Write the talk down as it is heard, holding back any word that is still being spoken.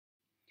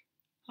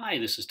Hi,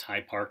 this is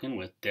Ty Parkin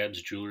with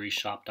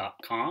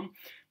debsjewelryshop.com,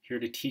 here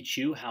to teach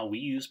you how we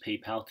use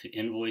PayPal to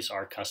invoice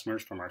our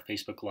customers from our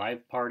Facebook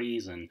Live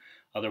parties and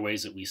other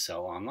ways that we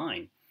sell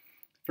online.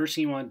 First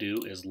thing you want to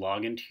do is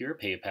log into your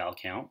PayPal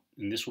account,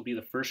 and this will be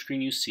the first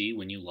screen you see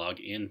when you log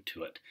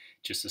into it,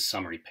 just a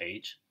summary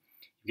page.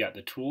 You've got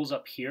the tools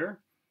up here.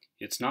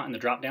 It's not in the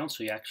drop down,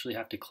 so you actually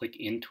have to click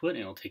into it, and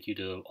it'll take you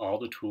to all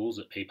the tools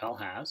that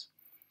PayPal has.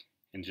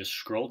 And just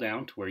scroll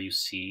down to where you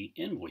see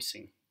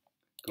invoicing.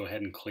 Go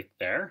ahead and click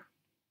there.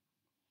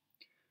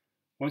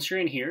 Once you're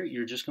in here,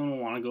 you're just going to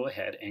want to go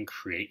ahead and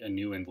create a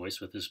new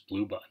invoice with this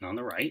blue button on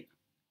the right.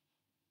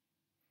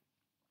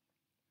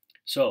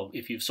 So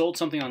if you've sold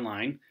something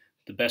online,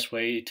 the best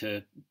way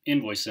to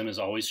invoice them is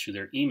always through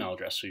their email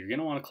address. So you're going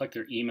to want to collect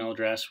their email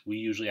address. We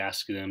usually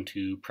ask them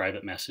to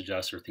private message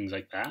us or things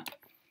like that.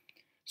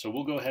 So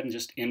we'll go ahead and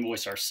just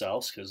invoice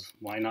ourselves, because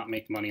why not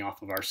make money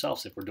off of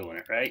ourselves if we're doing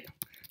it, right?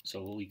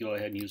 So we go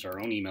ahead and use our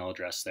own email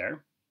address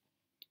there.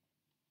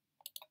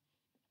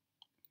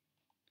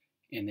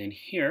 And then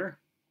here,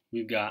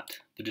 we've got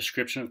the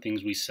description of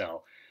things we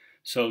sell.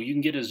 So you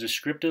can get as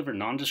descriptive or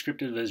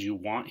non-descriptive as you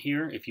want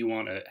here. If you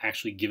want to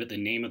actually give it the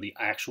name of the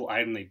actual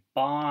item they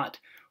bought,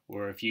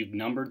 or if you've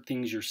numbered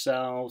things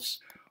yourselves,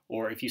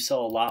 or if you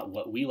sell a lot,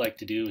 what we like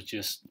to do is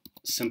just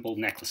simple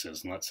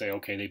necklaces. And let's say,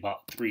 okay, they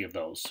bought 3 of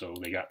those. So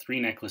they got 3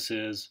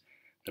 necklaces.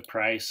 The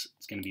price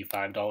is going to be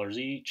 $5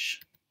 each.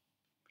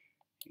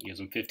 It gives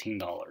them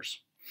 $15.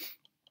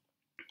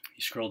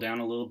 You scroll down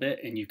a little bit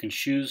and you can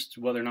choose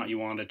whether or not you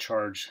want to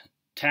charge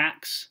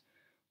tax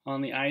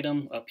on the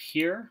item up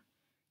here.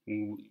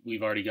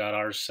 We've already got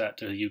ours set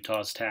to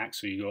Utah's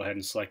tax, so you go ahead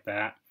and select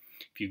that.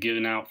 If you've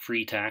given out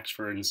free tax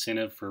for an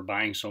incentive for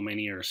buying so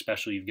many, or a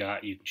special you've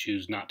got, you can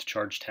choose not to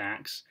charge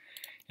tax.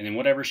 And then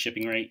whatever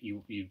shipping rate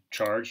you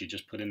charge, you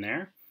just put in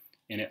there.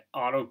 And it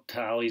auto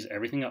tallies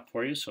everything up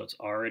for you, so it's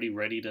already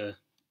ready to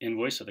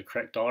invoice at the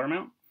correct dollar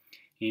amount.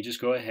 You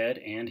just go ahead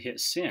and hit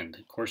send.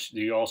 Of course,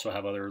 you also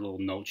have other little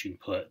notes you can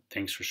put.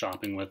 Thanks for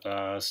shopping with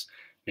us.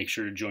 Make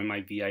sure to join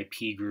my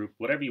VIP group,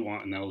 whatever you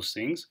want in those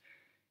things.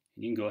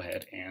 And you can go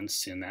ahead and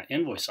send that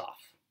invoice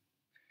off.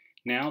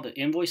 Now the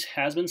invoice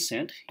has been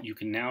sent. You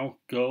can now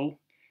go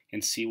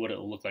and see what it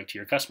will look like to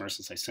your customer.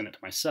 Since I sent it to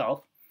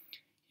myself,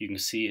 you can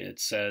see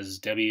it says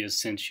Debbie has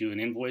sent you an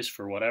invoice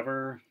for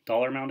whatever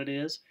dollar amount it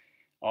is.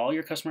 All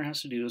your customer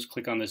has to do is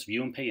click on this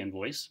view and pay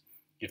invoice.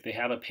 If they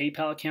have a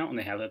PayPal account and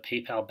they have a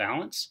PayPal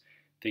balance,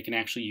 they can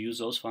actually use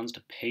those funds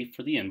to pay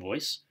for the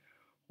invoice.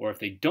 Or if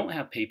they don't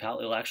have PayPal,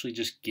 it'll actually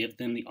just give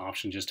them the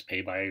option just to pay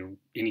by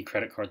any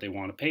credit card they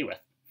want to pay with.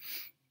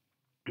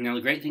 Now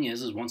the great thing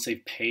is once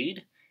they've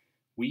paid,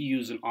 we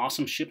use an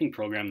awesome shipping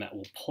program that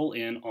will pull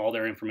in all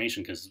their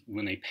information, because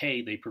when they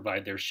pay, they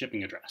provide their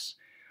shipping address.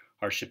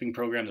 Our shipping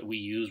program that we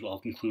use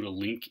will include a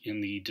link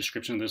in the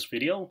description of this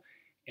video,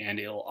 and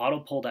it'll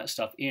auto pull that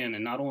stuff in,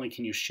 and not only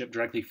can you ship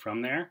directly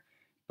from there,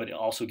 but it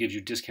also gives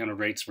you discounted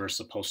rates versus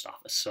the post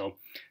office. So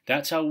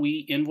that's how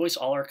we invoice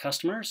all our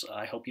customers.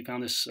 I hope you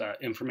found this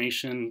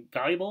information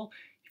valuable.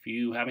 If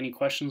you have any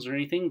questions or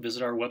anything,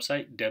 visit our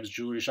website,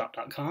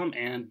 debsjewelryshop.com,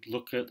 and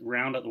look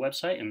around at the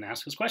website and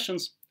ask us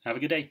questions. Have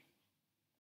a good day.